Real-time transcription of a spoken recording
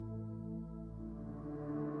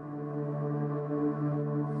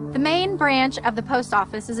The main branch of the post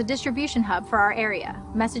office is a distribution hub for our area.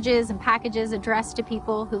 Messages and packages addressed to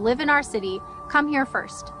people who live in our city come here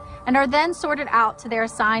first and are then sorted out to their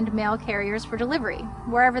assigned mail carriers for delivery,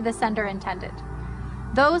 wherever the sender intended.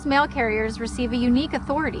 Those mail carriers receive a unique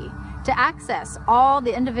authority to access all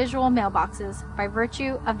the individual mailboxes by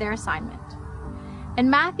virtue of their assignment. In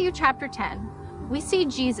Matthew chapter 10, we see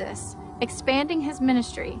Jesus expanding his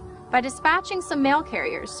ministry by dispatching some mail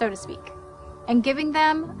carriers, so to speak, and giving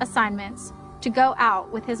them assignments to go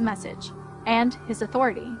out with his message and his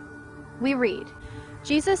authority. We read,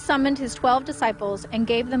 Jesus summoned his 12 disciples and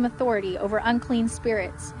gave them authority over unclean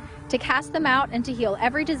spirits, to cast them out and to heal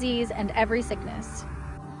every disease and every sickness.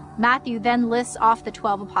 Matthew then lists off the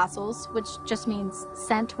 12 apostles, which just means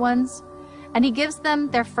sent ones, and he gives them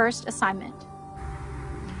their first assignment.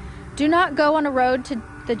 Do not go on a road to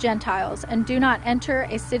the Gentiles, and do not enter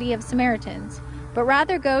a city of Samaritans, but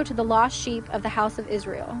rather go to the lost sheep of the house of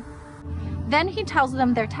Israel. Then he tells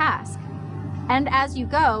them their task. And as you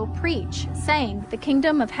go, preach, saying, the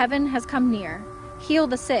kingdom of heaven has come near. Heal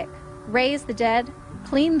the sick, raise the dead,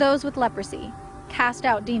 clean those with leprosy, cast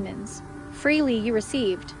out demons. Freely you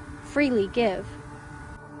received, freely give.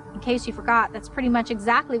 In case you forgot, that's pretty much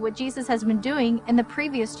exactly what Jesus has been doing in the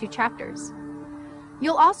previous 2 chapters.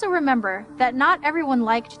 You'll also remember that not everyone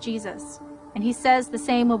liked Jesus, and he says the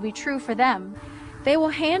same will be true for them. They will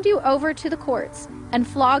hand you over to the courts and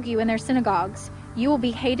flog you in their synagogues. You will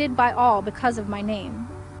be hated by all because of my name.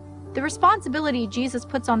 The responsibility Jesus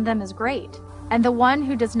puts on them is great, and the one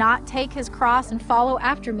who does not take his cross and follow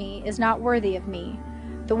after me is not worthy of me.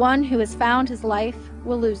 The one who has found his life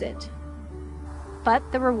will lose it.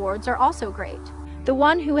 But the rewards are also great. The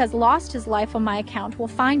one who has lost his life on my account will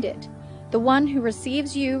find it. The one who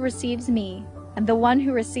receives you receives me, and the one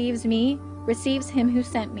who receives me receives him who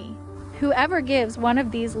sent me. Whoever gives one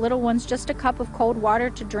of these little ones just a cup of cold water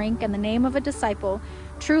to drink in the name of a disciple,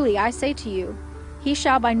 truly I say to you, he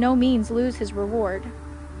shall by no means lose his reward.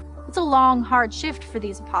 It's a long, hard shift for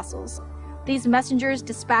these apostles, these messengers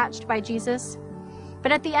dispatched by Jesus.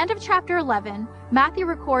 But at the end of chapter 11, Matthew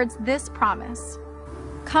records this promise.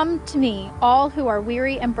 Come to me, all who are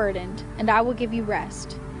weary and burdened, and I will give you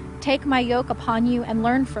rest. Take my yoke upon you and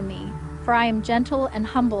learn from me, for I am gentle and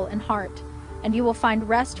humble in heart, and you will find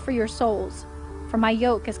rest for your souls, for my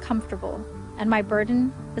yoke is comfortable, and my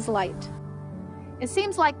burden is light. It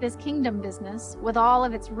seems like this kingdom business, with all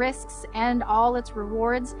of its risks and all its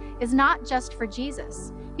rewards, is not just for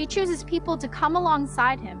Jesus. He chooses people to come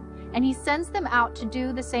alongside him, and he sends them out to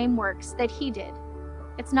do the same works that he did.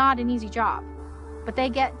 It's not an easy job, but they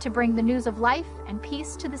get to bring the news of life and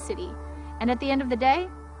peace to the city, and at the end of the day,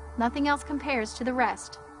 nothing else compares to the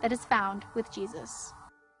rest that is found with Jesus.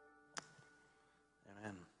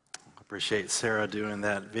 Appreciate Sarah doing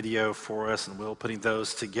that video for us and Will putting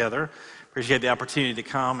those together. Appreciate the opportunity to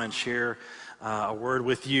come and share a word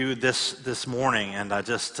with you this morning. And I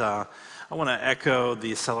want to echo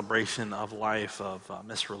the celebration of life of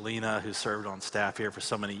Miss Relina, who served on staff here for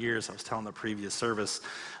so many years. I was telling the previous service,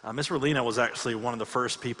 Miss Relina was actually one of the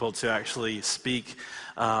first people to actually speak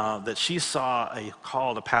that she saw a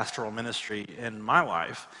call to pastoral ministry in my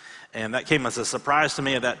life. And that came as a surprise to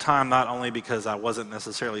me at that time, not only because I wasn't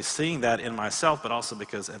necessarily seeing that in myself, but also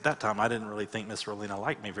because at that time I didn't really think Miss Rolina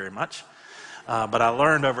liked me very much. But I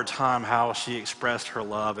learned over time how she expressed her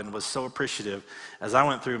love and was so appreciative as I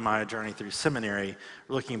went through my journey through seminary,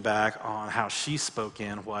 looking back on how she spoke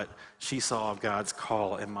in what she saw of God's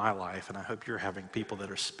call in my life. And I hope you're having people that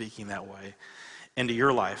are speaking that way into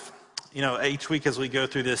your life. You know, each week as we go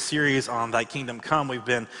through this series on Thy Kingdom Come, we've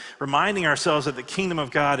been reminding ourselves that the kingdom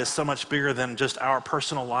of God is so much bigger than just our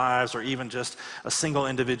personal lives or even just a single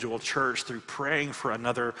individual church, through praying for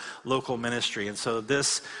another local ministry. And so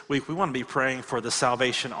this week we want to be praying for the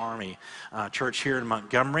Salvation Army church here in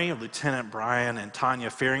Montgomery. Lieutenant Brian and Tanya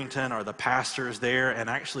Farrington are the pastors there. And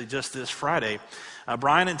actually just this Friday,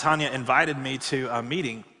 Brian and Tanya invited me to a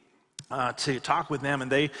meeting to talk with them,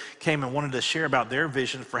 and they came and wanted to share about their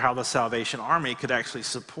vision for how the Salvation Army could actually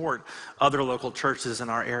support other local churches in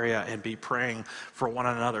our area and be praying for one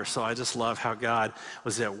another. So I just love how God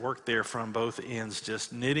was at work there from both ends,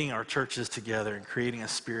 just knitting our churches together and creating a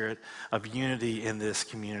spirit of unity in this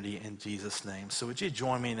community in Jesus' name. So would you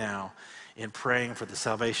join me now in praying for the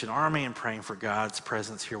Salvation Army and praying for God's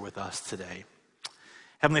presence here with us today.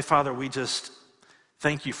 Heavenly Father, we just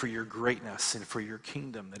thank you for your greatness and for your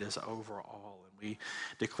kingdom that is over all. And We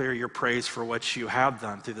declare your praise for what you have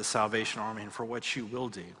done through the Salvation Army and for what you will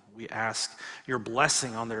do. We ask your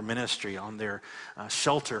blessing on their ministry, on their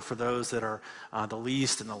shelter for those that are the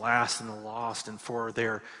least and the last and the lost, and for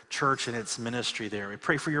their church and its ministry there. We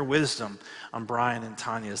pray for your wisdom on Brian and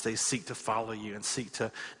Tanya as they seek to follow you and seek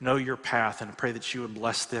to know your path, and pray that you would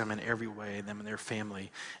bless them in every way, them and their family,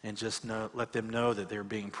 and just let them know that they're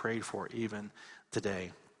being prayed for even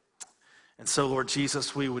today. And so, Lord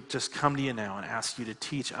Jesus, we would just come to you now and ask you to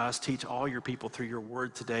teach us, teach all your people through your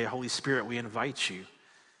word today. Holy Spirit, we invite you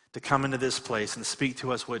to come into this place and speak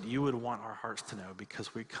to us what you would want our hearts to know,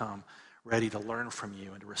 because we come ready to learn from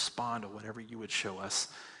you and to respond to whatever you would show us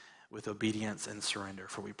with obedience and surrender.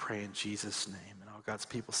 For we pray in Jesus' name. And all God's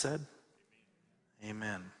people said,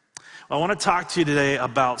 amen. Well, I want to talk to you today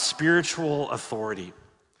about spiritual authority.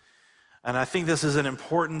 And I think this is an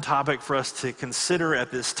important topic for us to consider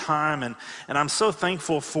at this time. And I'm so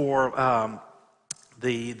thankful for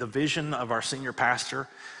the vision of our senior pastor.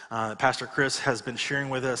 Pastor Chris has been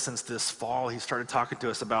sharing with us since this fall. He started talking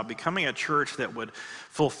to us about becoming a church that would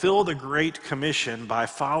fulfill the Great Commission by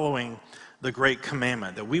following the Great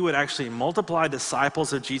Commandment, that we would actually multiply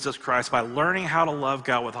disciples of Jesus Christ by learning how to love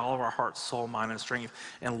God with all of our heart, soul, mind, and strength,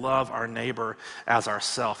 and love our neighbor as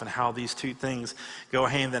ourselves, and how these two things go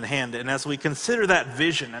hand in hand. And as we consider that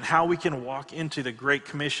vision and how we can walk into the Great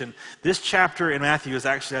Commission, this chapter in Matthew is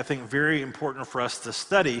actually, I think, very important for us to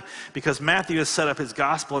study, because Matthew has set up his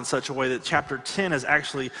gospel in such a way that chapter 10 is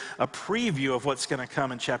actually a preview of what's going to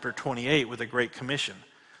come in chapter 28 with the Great Commission.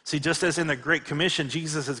 See, just as in the Great Commission,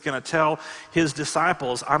 Jesus is going to tell his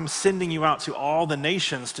disciples, I'm sending you out to all the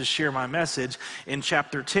nations to share my message. In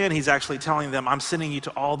chapter 10, he's actually telling them, I'm sending you to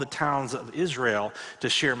all the towns of Israel to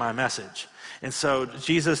share my message. And so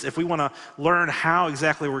Jesus, if we want to learn how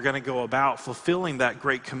exactly we're going to go about fulfilling that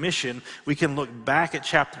Great Commission, we can look back at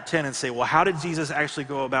chapter 10 and say, well, how did Jesus actually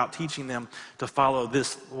go about teaching them to follow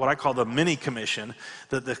this, what I call the mini commission,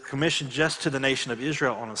 the commission just to the nation of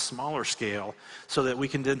Israel on a smaller scale, so that we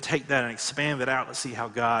can then take that and expand it out and see how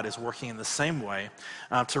God is working in the same way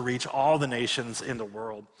to reach all the nations in the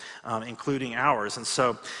world, including ours. And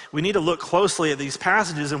so we need to look closely at these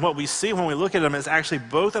passages, and what we see when we look at them is actually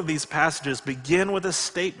both of these passages begin with a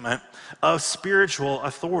statement of spiritual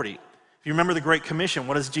authority. If you remember the Great Commission,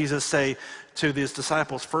 what does Jesus say to his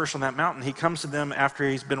disciples first on that mountain? He comes to them after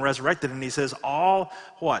he's been resurrected, and he says, all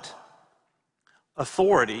what?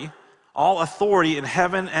 Authority. All authority in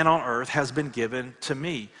heaven and on earth has been given to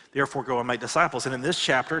me. Therefore, go and make disciples. And in this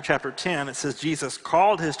chapter, chapter 10, it says Jesus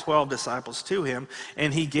called his 12 disciples to him,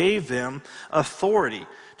 and he gave them authority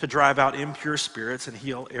to drive out impure spirits and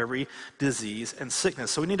heal every disease and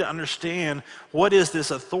sickness. So we need to understand, what is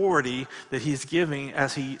this authority that he's giving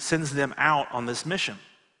as he sends them out on this mission.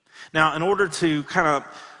 Now, in order to kind of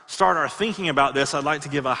start our thinking about this, I'd like to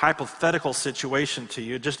give a hypothetical situation to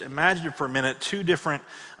you. Just imagine for a minute two different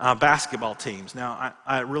basketball teams. Now,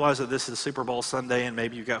 I realize that this is Super Bowl Sunday and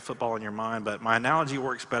maybe you've got football in your mind, but my analogy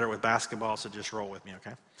works better with basketball, so just roll with me,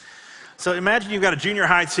 okay? So imagine you've got a junior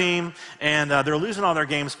high team, and they're losing all their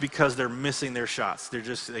games because they're missing their shots.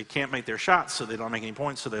 They can't make their shots, so they don't make any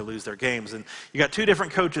points, so they lose their games. And you got two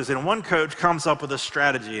different coaches, and one coach comes up with a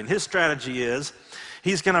strategy, and his strategy is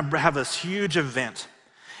he's going to have this huge event.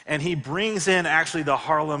 And he brings in actually the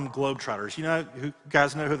Harlem Globetrotters. You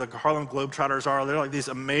guys know who the Harlem Globetrotters are? They're like these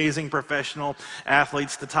amazing professional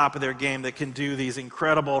athletes at the top of their game that can do these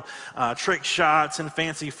incredible trick shots and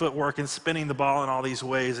fancy footwork and spinning the ball in all these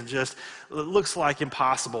ways, and just it looks like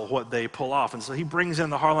impossible what they pull off. And so he brings in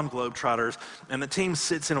the Harlem Globetrotters, and the team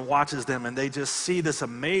sits and watches them, and they just see this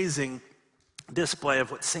amazing display of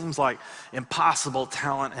what seems like impossible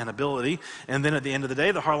talent and ability. And then at the end of the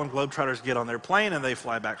day, the Harlem Globetrotters get on their plane and they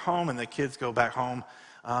fly back home, and the kids go back home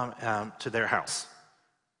to their house.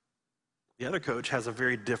 The other coach has a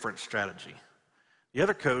very different strategy. The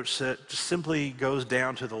other coach just simply goes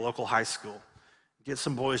down to the local high school, gets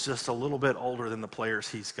some boys just a little bit older than the players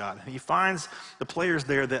he's got. And he finds the players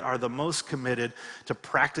there that are the most committed to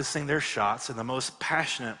practicing their shots and the most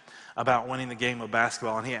passionate about winning the game of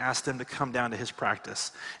basketball, and he asked them to come down to his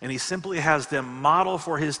practice. And he simply has them model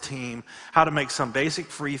for his team how to make some basic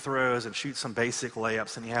free throws and shoot some basic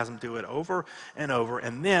layups, and he has them do it over and over.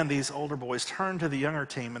 And then these older boys turn to the younger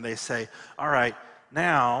team and they say, all right,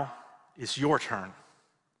 now it's your turn.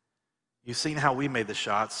 You've seen how we made the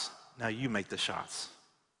shots, now you make the shots.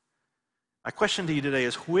 My question to you today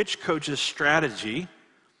is, which coach's strategy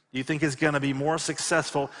do you think is going to be more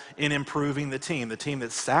successful in improving the team? The team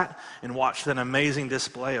that sat and watched an amazing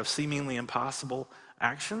display of seemingly impossible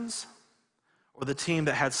actions? Or the team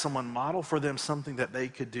that had someone model for them something that they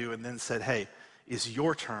could do and then said, hey, it's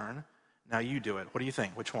your turn, Now you do it. What do you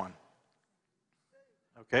think? Which one?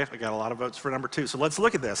 Okay, I got a lot of votes for number 2. So let's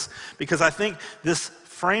look at this, because I think this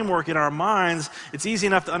framework in our minds, it's easy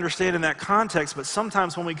enough to understand in that context, but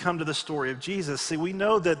sometimes when we come to the story of Jesus, see, we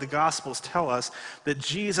know that the Gospels tell us that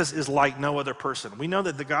Jesus is like no other person. We know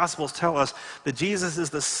that the Gospels tell us that Jesus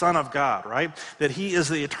is the Son of God, right? That he is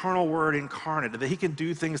the eternal Word incarnate, that he can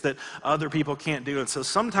do things that other people can't do. And so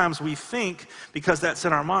sometimes we think, because that's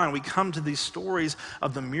in our mind, we come to these stories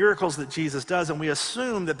of the miracles that Jesus does, and we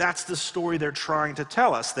assume that that's the story they're trying to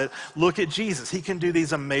tell us, that look at Jesus. He can do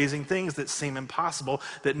these amazing things that seem impossible,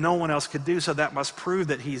 that no one else could do, so that must prove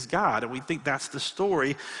that he's God. And we think that's the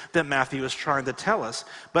story that Matthew is trying to tell us.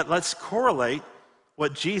 But let's correlate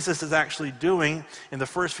what Jesus is actually doing in the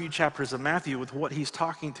first few chapters of Matthew with what he's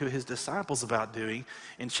talking to his disciples about doing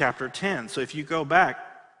in chapter 10. So if you go back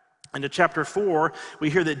into chapter 4, we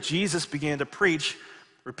hear that Jesus began to preach,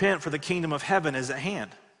 repent for the kingdom of heaven is at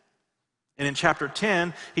hand. And in chapter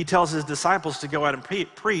 10, he tells his disciples to go out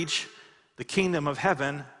and preach, the kingdom of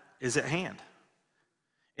heaven is at hand.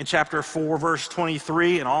 In chapter 4, verse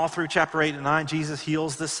 23, and all through chapter 8 and 9, Jesus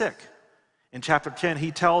heals the sick. In chapter 10, he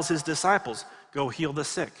tells his disciples, go heal the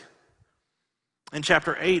sick. In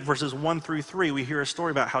chapter 8, verses 1 through 3, we hear a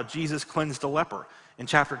story about how Jesus cleansed a leper. In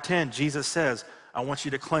chapter 10, Jesus says, I want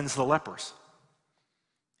you to cleanse the lepers.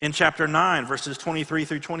 In chapter 9, verses 23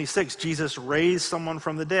 through 26, Jesus raised someone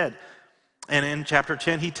from the dead. And in chapter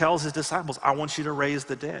 10, he tells his disciples, I want you to raise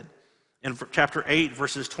the dead. In chapter 8,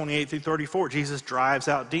 verses 28 through 34, Jesus drives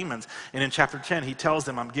out demons. And in chapter 10, he tells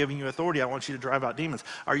them, I'm giving you authority. I want you to drive out demons.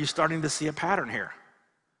 Are you starting to see a pattern here?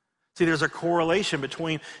 See, there's a correlation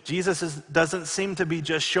between Jesus doesn't seem to be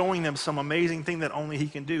just showing them some amazing thing that only he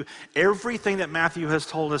can do. Everything that Matthew has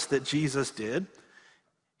told us that Jesus did,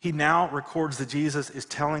 he now records that Jesus is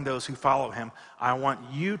telling those who follow him, I want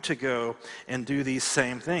you to go and do these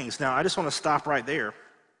same things. Now, I just want to stop right there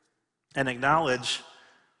and acknowledge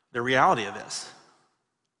the reality of this,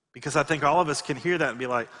 because I think all of us can hear that and be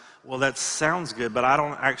like, well, that sounds good, but I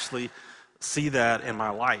don't actually see that in my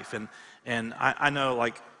life. And I know,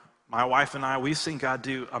 like, my wife and I, we've seen God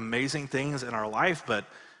do amazing things in our life, but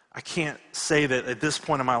I can't say that at this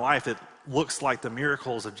point in my life it looks like the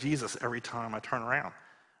miracles of Jesus every time I turn around.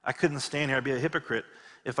 I couldn't stand here, I'd be a hypocrite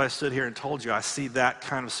if I stood here and told you I see that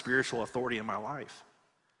kind of spiritual authority in my life.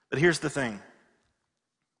 But here's the thing.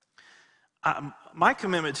 My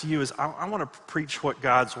commitment to you is I want to preach what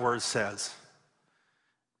God's word says.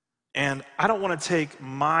 And I don't want to take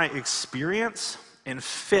my experience and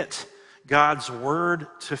fit God's word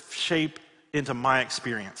to shape into my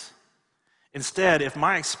experience. Instead, if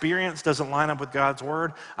my experience doesn't line up with God's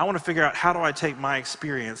word, I want to figure out how do I take my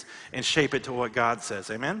experience and shape it to what God says.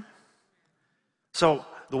 Amen? So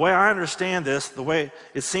the way I understand this, the way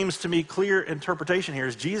it seems to me clear interpretation here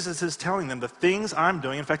is Jesus is telling them the things I'm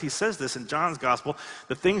doing. In fact, he says this in John's gospel,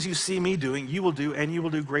 the things you see me doing, you will do, and you will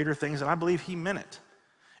do greater things. And I believe he meant it.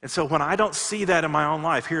 And so when I don't see that in my own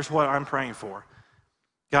life, here's what I'm praying for.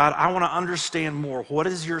 God, I want to understand more. What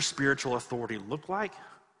does your spiritual authority look like?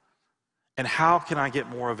 And how can I get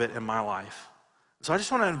more of it in my life? So I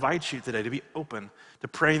just want to invite you today to be open to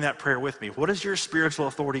praying that prayer with me. What does your spiritual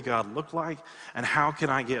authority, God, look like? And how can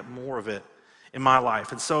I get more of it in my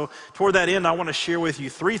life? And so toward that end, I want to share with you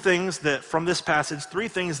three things that, from this passage, three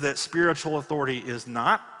things that spiritual authority is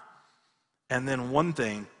not, and then one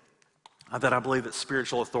thing that I believe that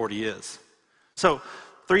spiritual authority is. So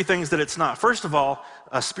three things that it's not. First of all,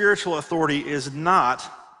 spiritual authority is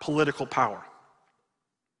not political power.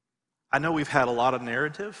 I know we've had a lot of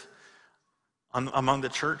narrative among the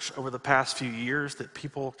church over the past few years that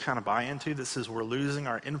people kind of buy into. This is we're losing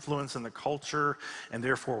our influence in the culture, and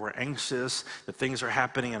therefore we're anxious that things are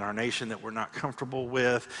happening in our nation that we're not comfortable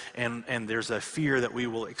with, and there's a fear that we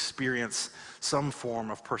will experience some form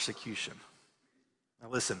of persecution. Now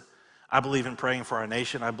listen, I believe in praying for our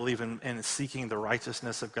nation. I believe in seeking the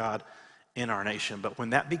righteousness of God in our nation. But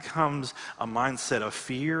when that becomes a mindset of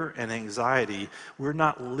fear and anxiety, we're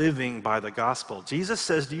not living by the gospel. Jesus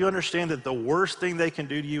says, do you understand that the worst thing they can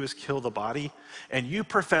do to you is kill the body? And you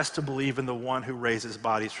profess to believe in the one who raises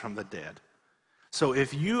bodies from the dead. So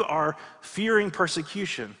if you are fearing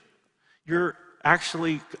persecution, you're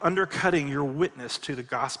actually undercutting your witness to the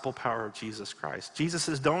gospel power of Jesus Christ. Jesus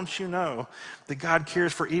says, don't you know that God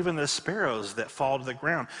cares for even the sparrows that fall to the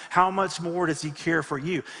ground? How much more does he care for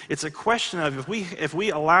you? It's a question of if we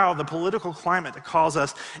allow the political climate to cause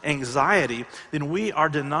us anxiety, then we are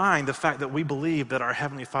denying the fact that we believe that our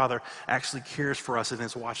Heavenly Father actually cares for us and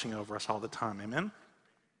is watching over us all the time. Amen?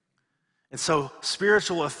 And so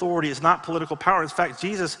spiritual authority is not political power. In fact,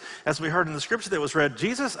 Jesus, as we heard in the scripture that was read,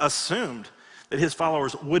 Jesus assumed that his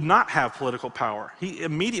followers would not have political power. He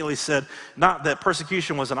immediately said not that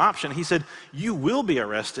persecution was an option. He said, you will be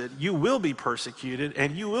arrested, you will be persecuted,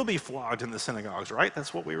 and you will be flogged in the synagogues, right?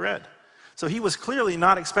 That's what we read. So he was clearly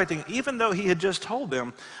not expecting, even though he had just told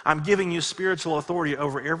them, I'm giving you spiritual authority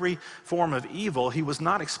over every form of evil, he was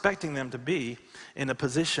not expecting them to be in a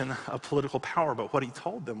position of political power. But what he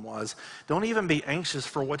told them was, don't even be anxious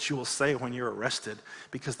for what you will say when you're arrested,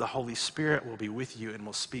 because the Holy Spirit will be with you and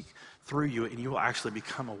will speak through you, and you will actually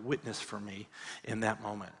become a witness for me in that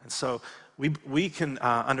moment. And so we can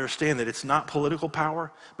understand that it's not political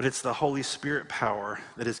power, but it's the Holy Spirit power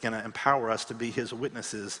that is going to empower us to be his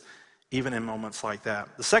witnesses even in moments like that.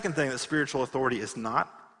 The second thing that spiritual authority is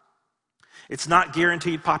not, it's not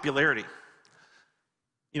guaranteed popularity.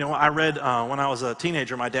 You know, I read when I was a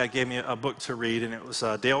teenager, my dad gave me a book to read, and it was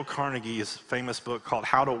Dale Carnegie's famous book called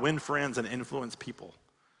How to Win Friends and Influence People.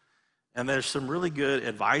 And there's some really good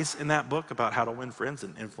advice in that book about how to win friends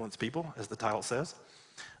and influence people, as the title says.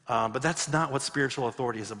 But that's not what spiritual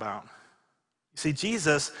authority is about. You see,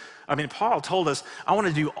 Paul told us, I want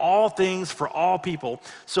to do all things for all people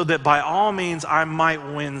so that by all means I might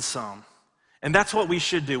win some. And that's what we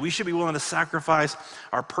should do. We should be willing to sacrifice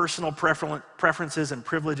our personal preferences and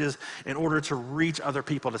privileges in order to reach other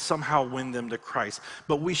people, to somehow win them to Christ.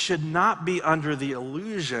 But we should not be under the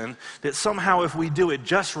illusion that somehow if we do it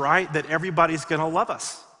just right, that everybody's going to love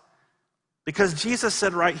us. Because Jesus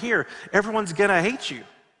said right here, everyone's going to hate you.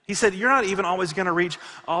 He said, you're not even always going to reach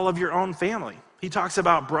all of your own family. He talks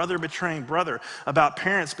about brother betraying brother, about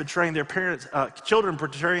parents betraying their parents, children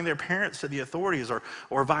betraying their parents to the authorities,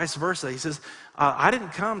 or vice versa. He says, I didn't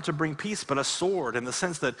come to bring peace, but a sword, in the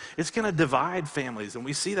sense that it's going to divide families. And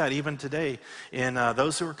we see that even today in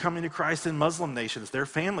those who are coming to Christ in Muslim nations. Their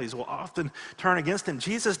families will often turn against him.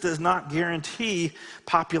 Jesus does not guarantee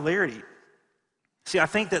popularity. See, I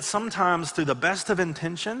think that sometimes through the best of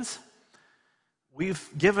intentions, we've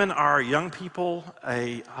given our young people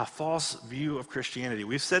a false view of Christianity.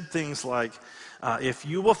 We've said things like, if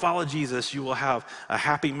you will follow Jesus, you will have a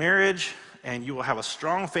happy marriage, and you will have a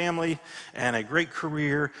strong family, and a great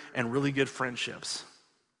career, and really good friendships.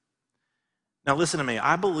 Now listen to me,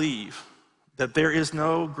 I believe that there is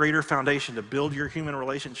no greater foundation to build your human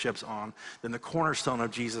relationships on than the cornerstone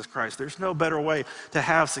of Jesus Christ. There's no better way to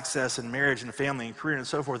have success in marriage and family and career and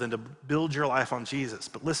so forth than to build your life on Jesus.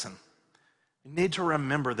 But listen, you need to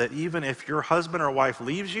remember that even if your husband or wife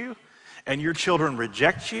leaves you, and your children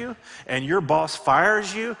reject you, and your boss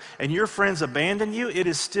fires you, and your friends abandon you, it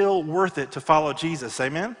is still worth it to follow Jesus.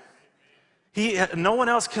 Amen? No one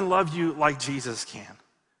else can love you like Jesus can.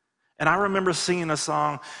 And I remember singing a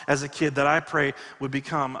song as a kid that I pray would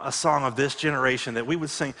become a song of this generation, that we would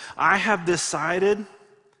sing, I have decided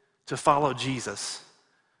to follow Jesus.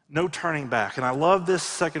 No turning back. And I love this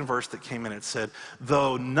second verse that came in. It said,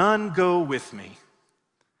 though none go with me,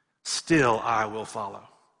 still I will follow.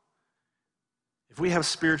 If we have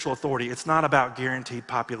spiritual authority, it's not about guaranteed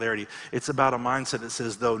popularity. It's about a mindset that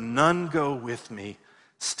says, though none go with me,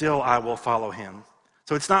 still I will follow him.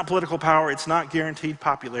 So it's not political power. It's not guaranteed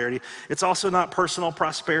popularity. It's also not personal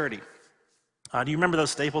prosperity. Do you remember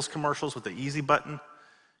those Staples commercials with the easy button?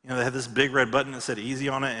 You know, they had this big red button that said easy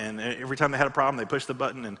on it, and every time they had a problem, they pushed the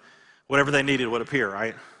button, and whatever they needed would appear,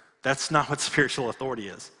 right? That's not what spiritual authority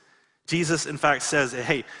is. Jesus, in fact, says,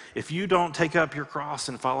 hey, if you don't take up your cross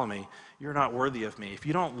and follow me, you're not worthy of me. If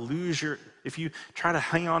you try to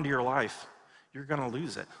hang on to your life, you're going to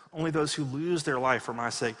lose it. Only those who lose their life for my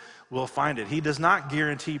sake will find it. He does not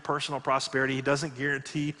guarantee personal prosperity. He doesn't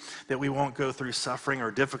guarantee that we won't go through suffering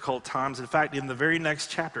or difficult times. In fact, in the very next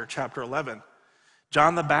chapter, chapter 11,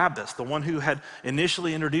 John the Baptist, the one who had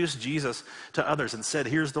initially introduced Jesus to others and said,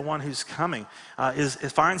 here's the one who's coming,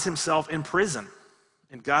 finds himself in prison.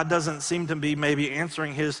 And God doesn't seem to be maybe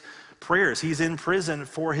answering his prayers. He's in prison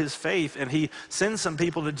for his faith, and he sends some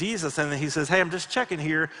people to Jesus, and he says, hey, I'm just checking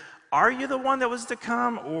here. Are you the one that was to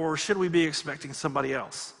come, or should we be expecting somebody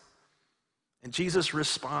else? And Jesus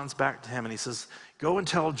responds back to him, and he says, go and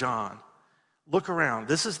tell John. Look around.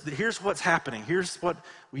 Here's what's happening. Here's what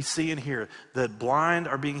we see and hear. The blind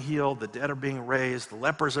are being healed. The dead are being raised. The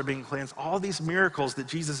lepers are being cleansed. All these miracles that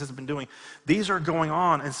Jesus has been doing, these are going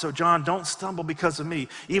on. And so, John, don't stumble because of me.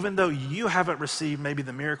 Even though you haven't received maybe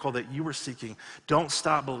the miracle that you were seeking, don't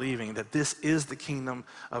stop believing that this is the kingdom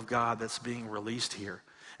of God that's being released here.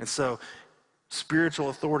 And so, spiritual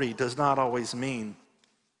authority does not always mean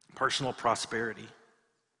personal prosperity.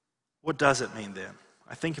 What does it mean then?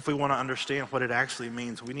 I think if we want to understand what it actually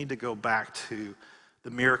means, we need to go back to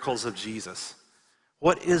the miracles of Jesus.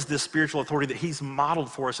 What is this spiritual authority that he's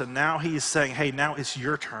modeled for us? And now he's saying, hey, now it's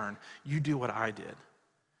your turn. You do what I did.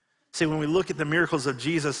 See, when we look at the miracles of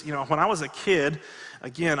Jesus, when I was a kid,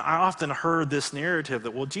 again, I often heard this narrative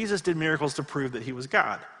that, well, Jesus did miracles to prove that he was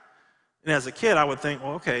God. And as a kid, I would think,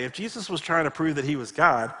 well, okay, if Jesus was trying to prove that he was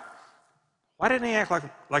God, why didn't he act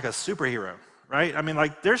like a superhero, right? I mean,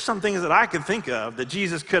 there's some things that I can think of that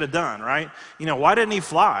Jesus could have done, right? Why didn't he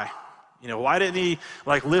fly? Why didn't he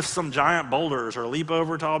lift some giant boulders or leap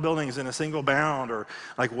over tall buildings in a single bound or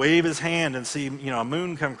wave his hand and see, a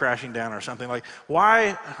moon come crashing down or something?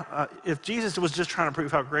 Why, if Jesus was just trying to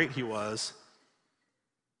prove how great he was,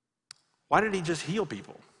 why did he just heal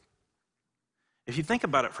people? If you think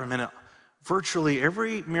about it for a minute, virtually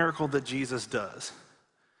every miracle that Jesus does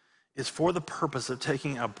is for the purpose of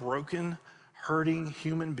taking a broken, hurting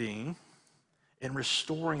human being and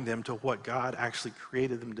restoring them to what God actually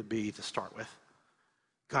created them to be to start with.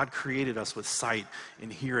 God created us with sight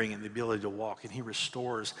and hearing and the ability to walk, and he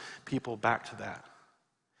restores people back to that.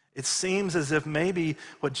 It seems as if maybe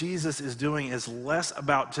what Jesus is doing is less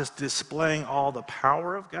about just displaying all the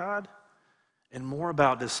power of God and more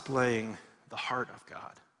about displaying the heart of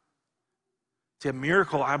God. See, a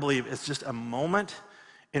miracle, I believe, is just a moment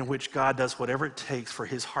in which God does whatever it takes for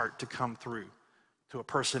his heart to come through to a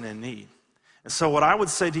person in need. And so what I would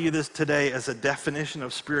say to you this today as a definition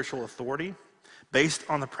of spiritual authority based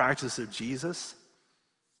on the practice of Jesus,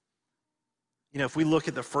 if we look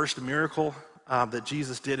at the first miracle that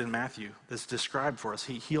Jesus did in Matthew that's described for us,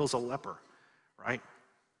 he heals a leper, right?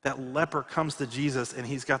 That leper comes to Jesus and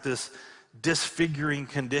he's got this disfiguring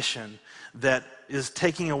condition that is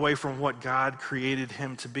taking away from what God created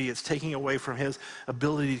him to be. It's taking away from his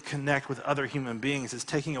ability to connect with other human beings. It's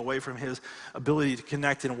taking away from his ability to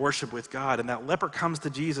connect and worship with God. And that leper comes to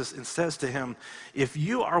Jesus and says to him, if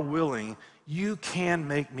you are willing, you can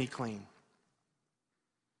make me clean.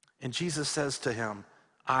 And Jesus says to him,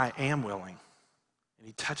 I am willing. And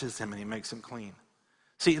he touches him and he makes him clean.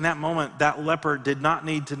 See, in that moment, that leper did not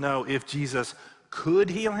need to know if Jesus could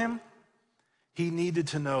heal him. He needed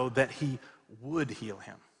to know that he would heal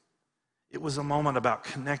him. It was a moment about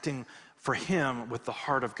connecting for him with the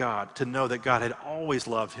heart of God, to know that God had always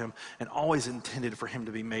loved him and always intended for him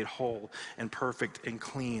to be made whole and perfect and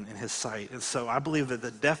clean in his sight. And so I believe that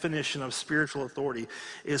the definition of spiritual authority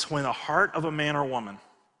is when the heart of a man or woman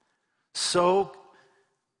so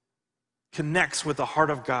connects with the heart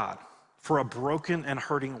of God for a broken and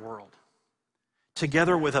hurting world,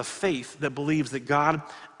 together with a faith that believes that God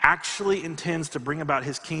actually intends to bring about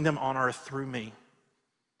his kingdom on earth through me.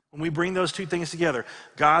 When we bring those two things together,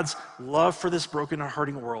 God's love for this broken and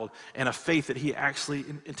hurting world and a faith that he actually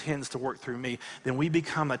intends to work through me, then we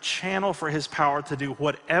become a channel for his power to do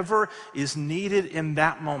whatever is needed in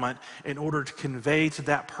that moment in order to convey to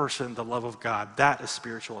that person the love of God. That is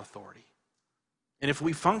spiritual authority. And if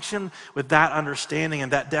we function with that understanding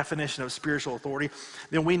and that definition of spiritual authority,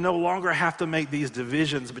 then we no longer have to make these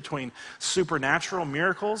divisions between supernatural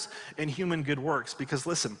miracles and human good works. Because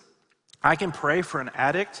listen, I can pray for an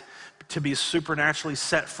addict to be supernaturally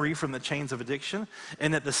set free from the chains of addiction,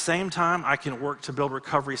 and at the same time, I can work to build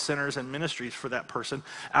recovery centers and ministries for that person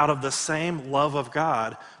out of the same love of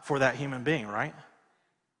God for that human being, right?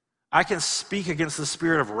 I can speak against the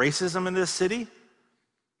spirit of racism in this city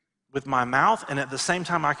with my mouth, and at the same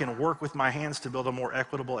time I can work with my hands to build a more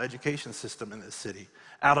equitable education system in this city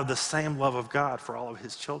out of the same love of God for all of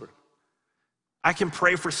his children. I can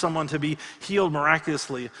pray for someone to be healed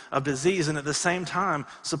miraculously of disease and at the same time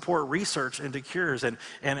support research into cures and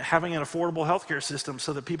having an affordable healthcare system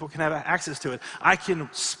so that people can have access to it. I can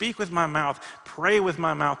speak with my mouth, pray with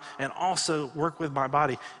my mouth, and also work with my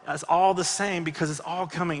body. It's all the same because it's all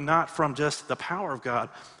coming not from just the power of God,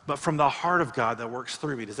 but from the heart of God that works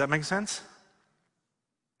through me. Does that make sense?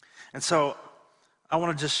 And so I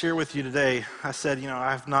want to just share with you today, I said,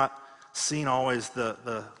 I have not seen always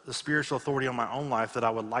the spiritual authority on my own life that I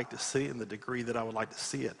would like to see in the degree that I would like to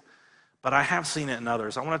see it. But I have seen it in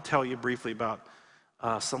others. I want to tell you briefly about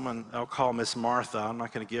someone I'll call Miss Martha. I'm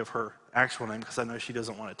not going to give her actual name because I know she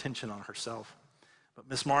doesn't want attention on herself. But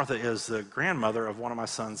Miss Martha is the grandmother of one of my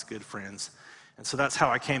son's good friends. And so that's how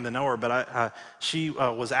I came to know her. But she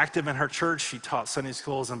was active in her church. She taught Sunday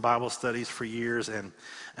schools and Bible studies for years.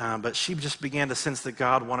 But she just began to sense that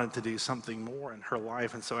God wanted to do something more in her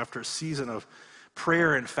life. And so after a season of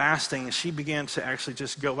prayer and fasting, she began to actually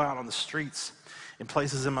just go out on the streets in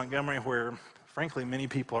places in Montgomery where, frankly, many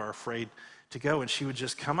people are afraid to go. And she would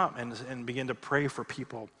just come up and begin to pray for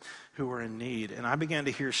people who were in need. And I began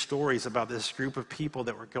to hear stories about this group of people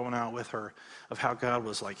that were going out with her, of how God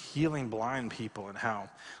was healing blind people and how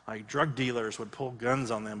drug dealers would pull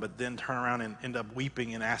guns on them but then turn around and end up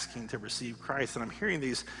weeping and asking to receive Christ. And I'm hearing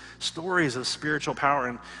these stories of spiritual power,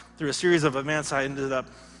 and through a series of events I ended up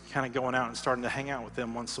kind of going out and starting to hang out with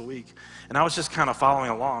them once a week. And I was just kind of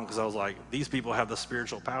following along because I was like, these people have the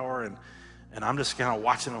spiritual power, and I'm just kind of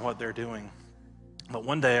watching what they're doing. But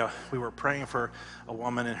one day we were praying for a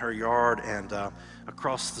woman in her yard, and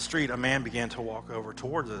across the street a man began to walk over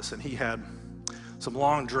towards us, and he had some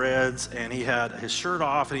long dreads, and he had his shirt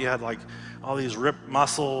off, and he had like all these ripped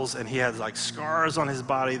muscles, and he had like scars on his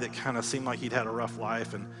body that kind of seemed like he'd had a rough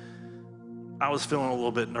life. And I was feeling a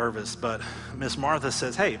little bit nervous, but Miss Martha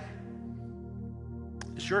says, hey,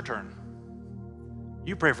 it's your turn.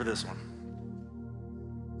 You pray for this one.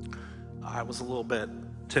 I was a little bit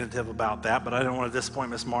tentative about that, but I didn't want to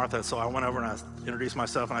disappoint Miss Martha, so I went over and I introduced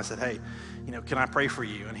myself, and I said, hey, can I pray for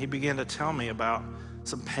you? And he began to tell me about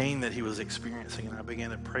some pain that he was experiencing, and I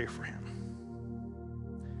began to pray for him.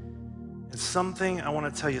 And something, I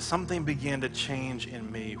want to tell you, something began to change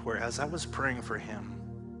in me, where as I was praying for him,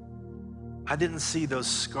 I didn't see those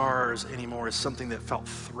scars anymore as something that felt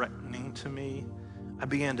threatening to me. I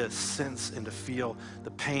began to sense and to feel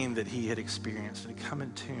the pain that he had experienced and to come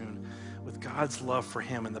in tune with God's love for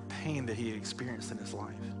him and the pain that he had experienced in his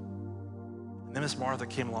life. And then Miss Martha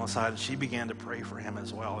came alongside, and she began to pray for him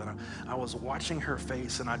as well. And I was watching her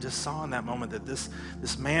face, and I just saw in that moment that this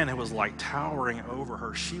man who was like towering over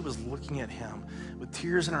her, she was looking at him with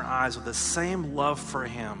tears in her eyes with the same love for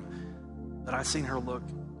him that I seen her look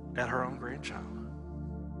at her own grandchild.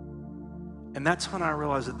 And that's when I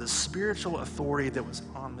realized that the spiritual authority that was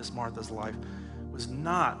on Miss Martha's life was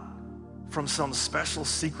not from some special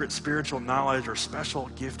secret spiritual knowledge or special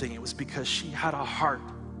gifting. It was because she had a heart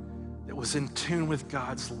that was in tune with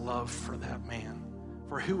God's love for that man,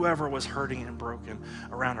 for whoever was hurting and broken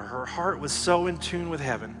around her. Her heart was so in tune with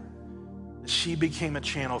heaven that she became a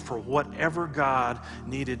channel for whatever God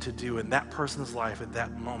needed to do in that person's life at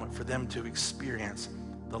that moment for them to experience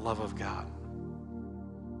the love of God.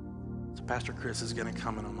 So Pastor Chris is going to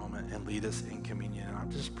come in a moment and lead us in communion. And I'm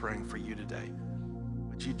just praying for you today.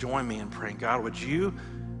 Would you join me in praying? God, would you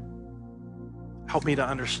help me to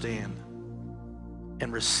understand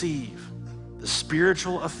and receive the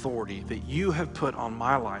spiritual authority that you have put on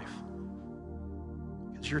my life?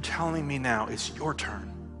 Because you're telling me now it's your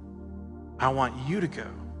turn. I want you to go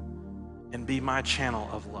and be my channel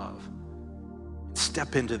of love.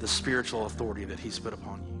 Step into the spiritual authority that he's put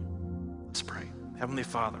upon you. Let's pray. Heavenly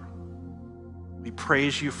Father, we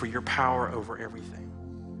praise you for your power over everything.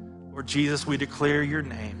 Lord Jesus, we declare your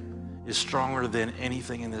name is stronger than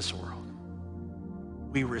anything in this world.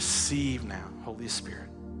 We receive now, Holy Spirit,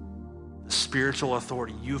 the spiritual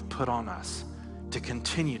authority you've put on us to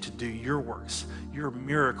continue to do your works, your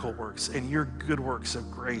miracle works, and your good works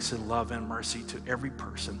of grace and love and mercy to every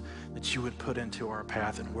person that you would put into our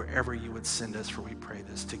path and wherever you would send us, for we pray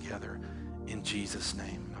this together in Jesus'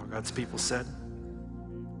 name. And all God's people said,